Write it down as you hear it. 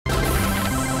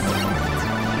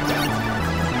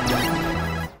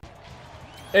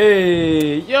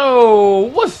Hey, yo,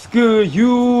 what's good,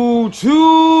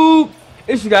 YouTube?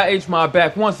 It's your guy H-Mob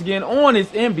back once again on this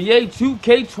NBA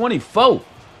 2K24.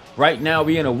 Right now,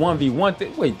 we in a 1v1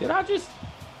 thing. Wait, did I just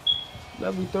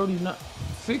level 39,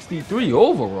 63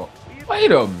 overall? Wait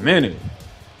a minute.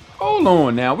 Hold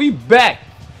on now. We back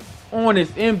on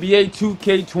this NBA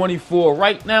 2K24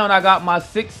 right now, and I got my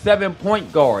 6'7"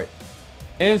 point guard,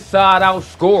 inside out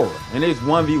scorer in this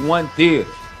 1v1 theater.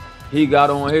 He got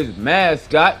on his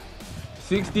mascot,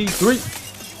 63.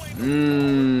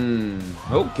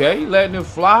 Okay, letting it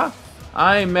fly.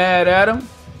 I ain't mad at him.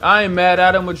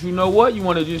 But you know what? You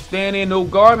want to just stand there, no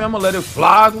guard me? I'm going to let it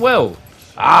fly as well.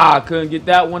 I couldn't get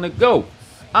that one to go.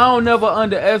 I don't never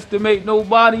underestimate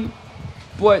nobody,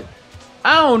 but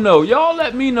I don't know. Y'all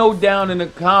let me know down in the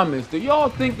comments. Do y'all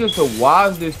think it's a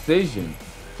wise decision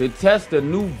to test a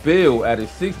new build at a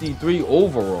 63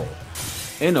 overall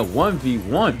in a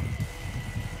 1v1?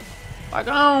 Like,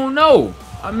 I don't know.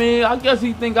 I mean, I guess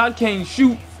he think I can't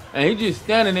shoot, and he just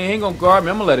standing there, he ain't gonna guard me.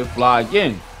 I'm gonna let it fly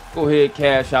again. Go ahead,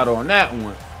 cash out on that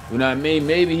one. You know what I mean?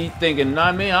 Maybe he thinking, you know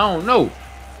what I mean? I don't know.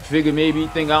 Figure maybe he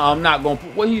think I'm not gonna,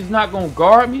 well, he's not gonna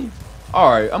guard me?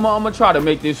 All right, I'm gonna try to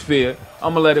make this fair.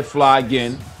 I'm gonna let it fly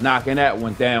again, knocking that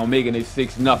one down, making it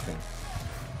 6-0.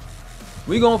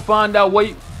 We gonna find out,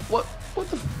 what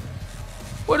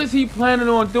is he planning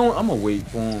on doing? I'm gonna wait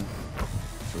for him.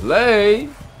 Play.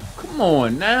 Come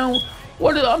on now.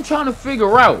 I'm trying to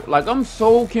figure out. Like, I'm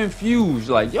so confused.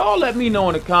 Like, y'all let me know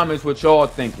in the comments what y'all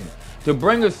thinking. To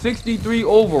bring a 63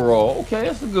 overall. Okay,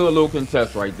 that's a good little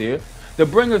contest right there. To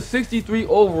bring a 63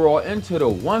 overall into the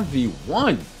 1v1.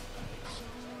 You know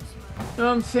what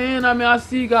I'm saying? I mean, I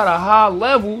see he got a high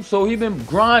level. So he been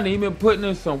grinding. He been putting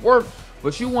in some work.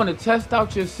 But you want to test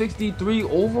out your 63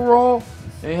 overall?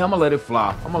 Hey, I'm going to let it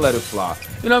fly.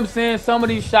 You know what I'm saying? Some of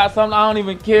these shots, I don't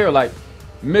even care. Like,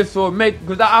 miss or make,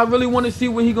 because I really want to see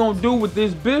what he gonna do with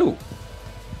this build.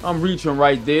 I'm reaching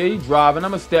right there. He driving.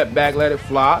 I'm gonna step back, let it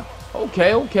fly.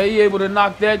 Okay, he able to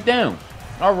knock that down.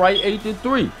 All right,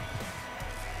 8-3.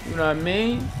 You know what I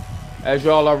mean? As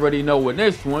y'all already know with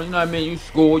this one, you know what I mean? You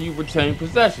score, you retain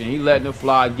possession. He letting it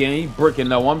fly again. He bricking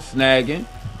though. I'm snagging.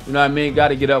 You know what I mean? Got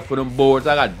to get up for them boards.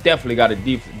 Definitely got a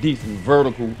decent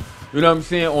vertical. You know what I'm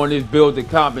saying? On this build to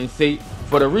compensate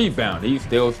for the rebound. He's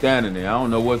still standing there. I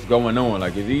don't know what's going on.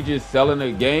 Like, is he just selling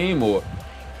the game, or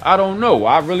I don't know.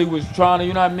 I really was trying to,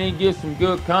 you know what I mean, get some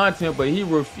good content, but he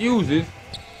refuses.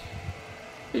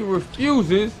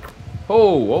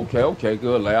 Oh, okay,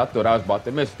 good. Like, I thought I was about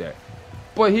to miss that.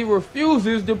 But he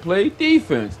refuses to play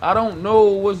defense. I don't know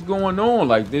what's going on.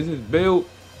 Like, this is build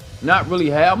not really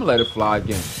have. I'm gonna let it fly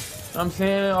again. You know what I'm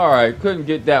saying? All right, couldn't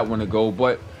get that one to go.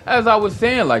 But as I was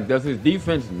saying, like, does his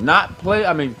defense not play?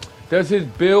 I mean, does his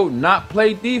build not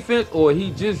play defense, or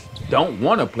he just don't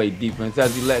want to play defense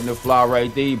as he letting it fly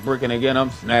right there? He bricking again. I'm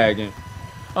snagging.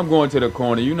 I'm going to the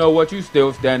corner. You know what? You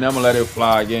still standing. I'm going to let it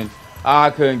fly again. I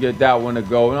couldn't get that one to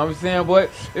go. You know what I'm saying?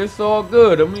 But it's all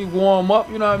good. Let me warm up.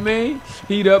 You know what I mean?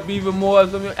 Heat up even more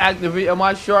as I'm activating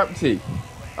my sharp tee.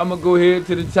 I'm going to go ahead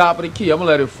to the top of the key. I'm going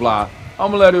to let it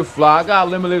fly. I got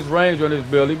limitless range on this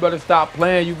build. You better stop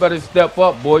playing. You better step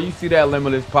up, boy. You see that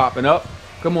limitless popping up.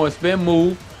 Come on, spin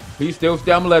move. He still I'm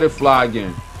gonna let it fly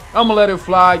again. Come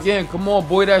on,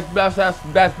 boy. That's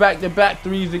back-to-back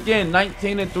threes again.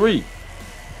 19-3.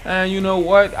 And you know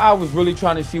what? I was really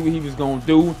trying to see what he was gonna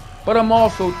do. But I'm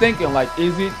also thinking, like,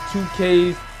 is it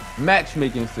 2K's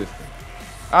matchmaking system?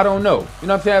 I don't know. You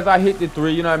know what I'm saying? As I hit the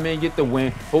three, you know what I mean, get the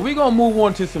win. But we gonna move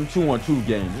on to some 2-on-2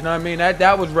 games. You know what I mean?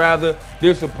 That was rather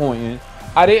disappointing.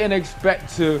 I didn't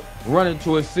expect to run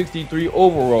into a 63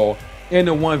 overall in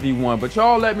the 1v1, but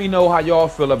y'all let me know how y'all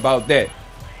feel about that.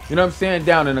 You know what I'm saying?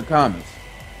 Down in the comments.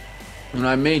 You know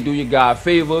what I mean? Do your guy a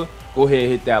favor. Go ahead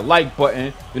and hit that like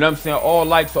button. You know what I'm saying? All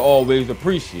likes are always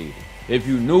appreciated. If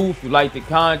you new, if you like the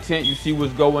content, you see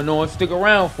what's going on, stick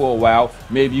around for a while.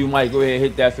 Maybe you might go ahead and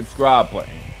hit that subscribe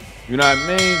button. You know what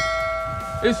I mean?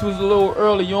 This was a little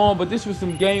early on, but this was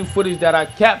some game footage that I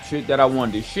captured that I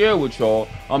wanted to share with y'all.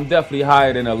 I'm definitely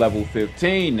higher than a level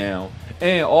 15 now.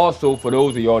 And also, for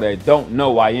those of y'all that don't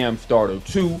know, I am starter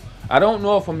 2. I don't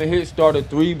know if I'm going to hit starter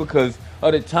 3 because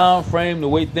of the time frame, the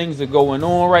way things are going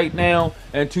on right now.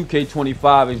 And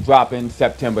 2K25 is dropping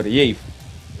September the 8th.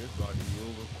 It's about to be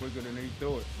over quicker than they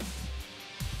thought.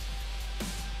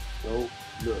 So,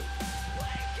 look.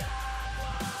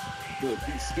 Look,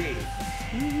 be scared.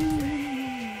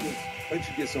 Look, let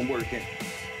you get some work in.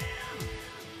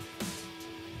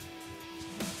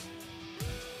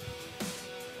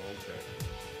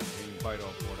 Bite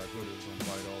off what I could have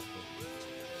bite off.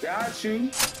 Got you. Go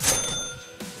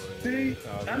ahead. See,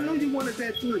 I know you wanted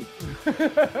that three.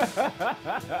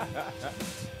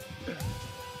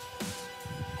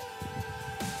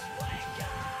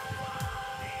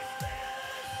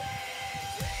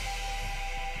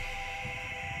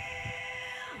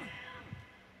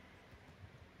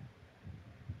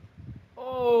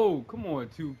 Oh, come on,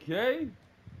 2K.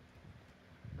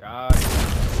 God.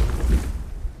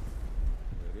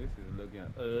 This is looking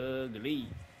ugly.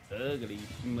 Ugly,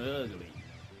 smugly.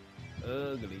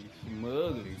 Ugly,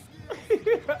 smugly.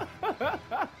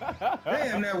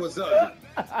 Damn, that was ugly.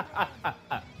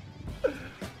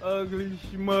 Ugly,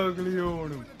 smugly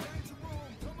on him.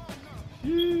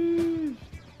 Sheesh.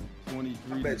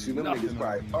 23. I bet you them niggas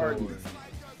probably arguing.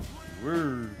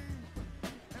 Word.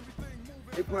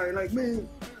 They probably like, man,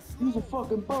 you's a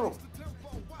fucking bum.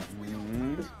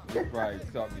 They probably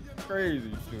talking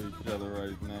crazy to each other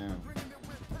right now.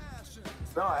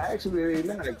 No, actually they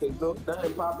not, because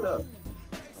nothing popped up.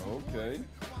 Okay.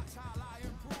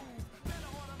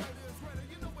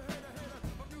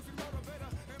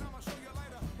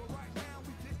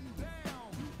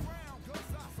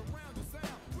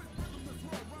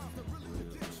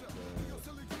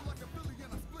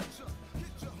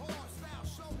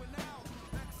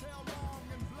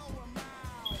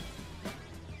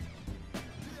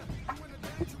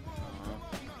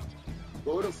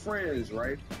 Go to friends,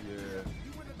 right? Yeah.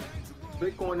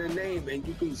 Click on the name and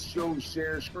you can show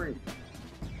share screen.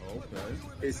 Okay.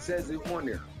 It says it on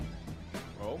there.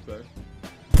 Okay.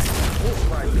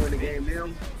 Right, doing the game now.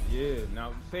 Yeah.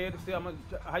 Now say it.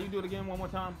 How you do it again? One more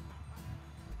time.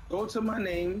 Go to my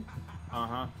name.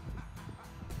 Uh-huh.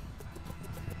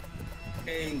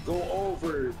 And go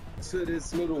over to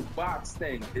this little box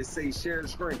thing. It says share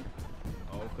screen.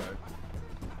 Okay.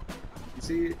 You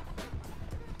see it?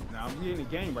 Now I'm in the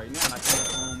game right now, and I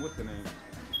can't what's the name?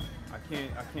 I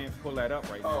can't pull that up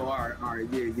right now. Oh, all right,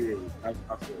 yeah. I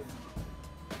feel it.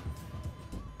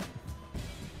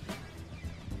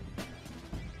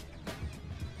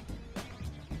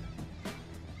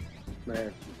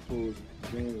 Man, full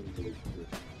game.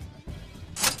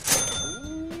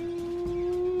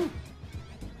 Ooh.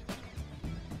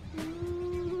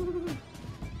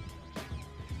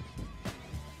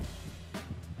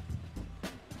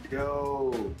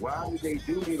 Yo, why would they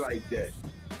do me like that?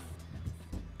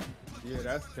 Yeah,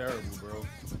 that's terrible, bro.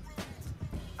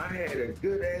 I had a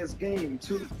good ass game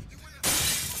too.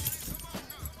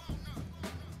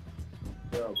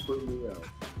 Yo, put me out.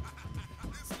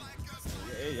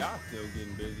 Hey, y'all still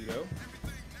getting busy though.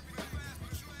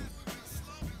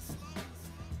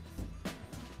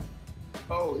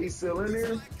 Oh, he's still in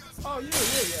there? Oh yeah.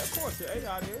 Of course, the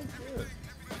AI is. Yeah.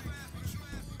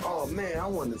 Oh man, I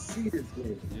want to see this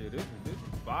game. Yeah, this is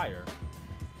fire.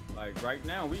 Like right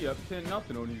now, we up 10-0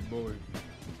 on these boys.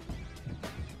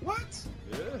 What?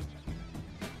 Yeah.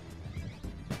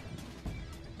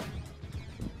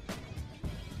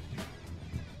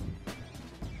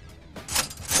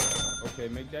 Okay,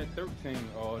 make that 13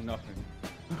 or nothing.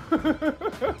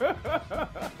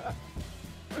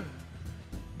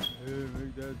 Yeah,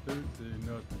 make that 13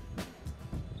 nothing.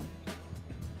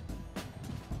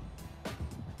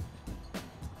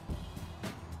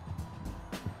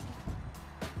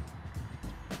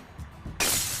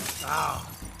 Ah,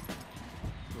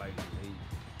 like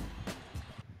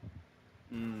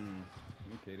 8.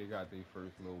 Okay, they got their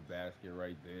first little basket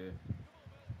right there.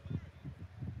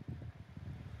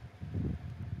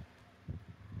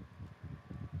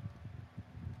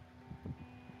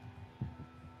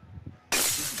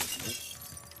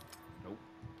 Nope.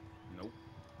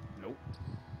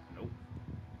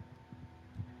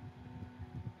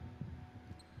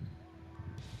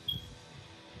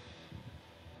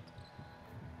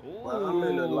 Well, I'm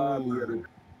in the lobby of the.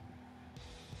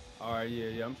 All right,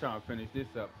 yeah. I'm trying to finish this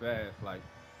up fast, like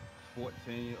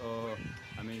 15-5.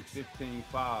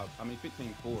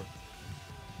 15-4.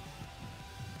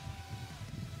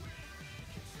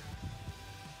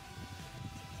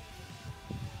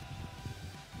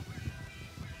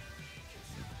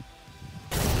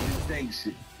 Thank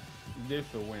shit. This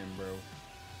a win, bro.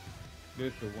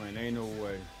 This a win. Ain't no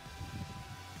way.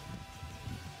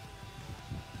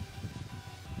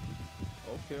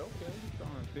 Okay.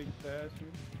 Trying to big pass me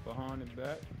behind the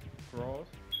back, cross,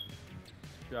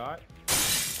 shot,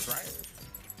 trash.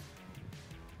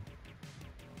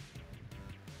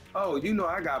 Oh, you know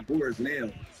I got boards now,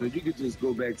 so you could just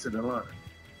go back to the line.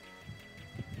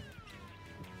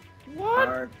 What?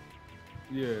 All right.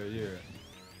 Yeah.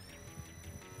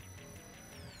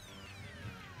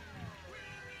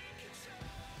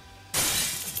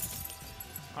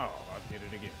 Oh, I did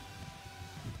it again.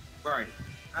 Right.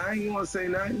 I ain't gonna say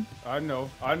nothing. I know.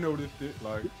 I noticed it.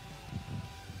 Like,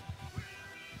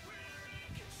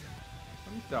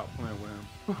 stop playing with him.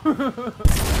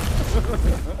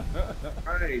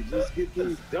 All right, just get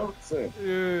these dunks in.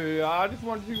 Yeah, I just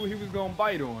wanted to see what he was gonna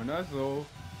bite on. That's all.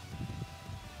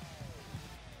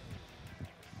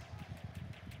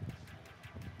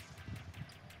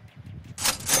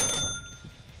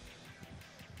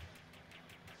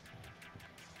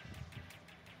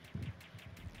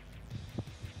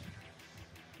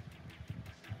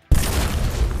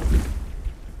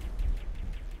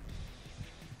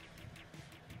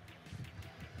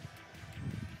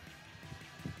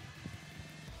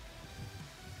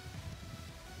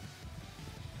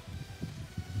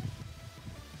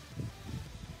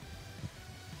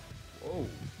 Oh.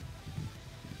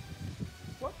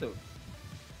 What the?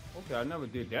 Okay, I never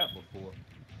did that before.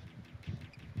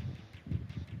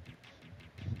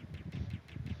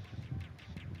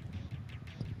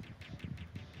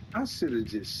 I should have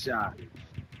just shot it.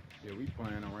 Yeah, we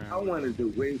playing around. I wanted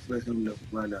to wait for him to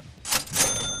run up.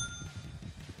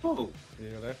 Oh.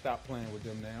 Yeah, let's stop playing with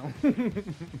them now.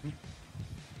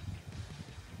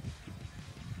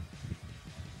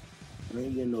 I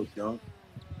ain't getting no dunk.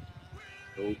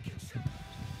 Nope.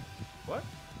 What?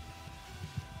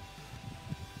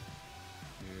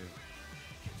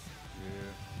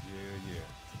 Yeah.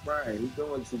 Right, he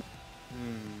going to.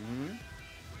 Mm-hmm.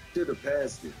 Should have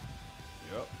passed it.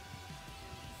 Yep.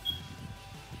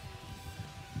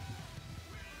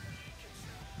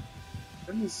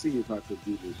 Let me see if I could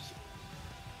do this.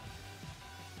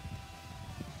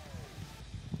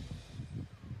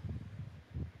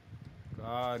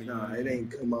 God, Nah, it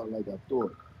ain't come out like I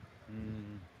thought.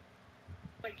 Mm.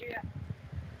 Like, yeah.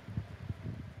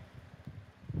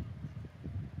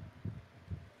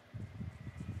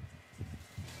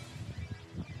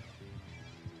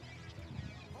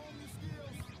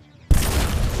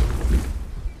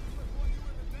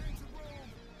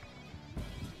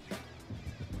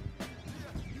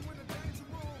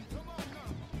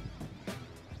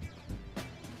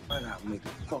 Why not make a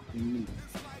fucking move?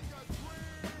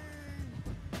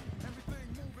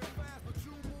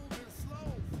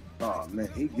 Oh man,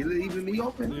 he leaving me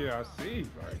open. Yeah, I see.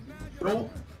 Right.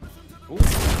 Bro, Ooh.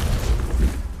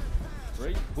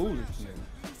 Great foolishness.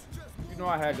 You know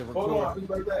I had to record. hold on, I'll be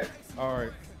right back. All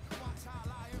right.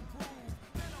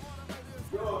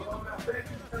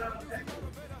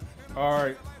 All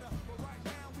right.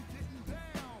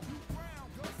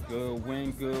 Good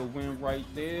win right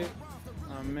there.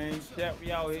 I mean, chat,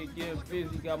 we out here getting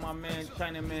busy. Got my man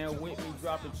Chinaman with me,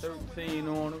 dropping 13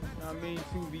 on him. You know what I mean?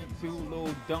 2v2,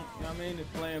 little dunk. You know what I mean? The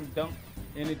slam dunk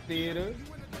in the theater.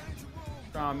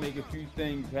 Trying to make a few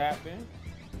things happen.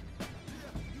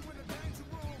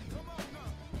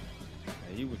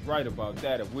 And he was right about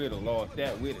that. If we'd have lost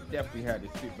that, we'd have definitely had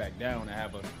to sit back down and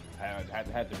have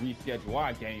to reschedule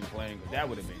our game playing, because that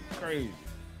would have been crazy.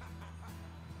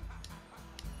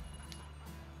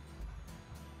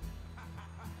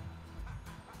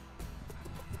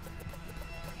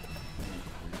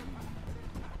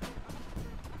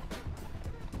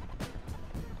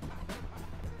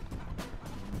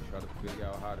 Try to figure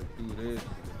out how to do this.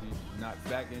 He's not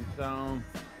back in town.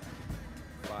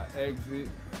 If I exit,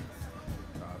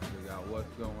 try to figure out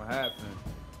what's gonna happen.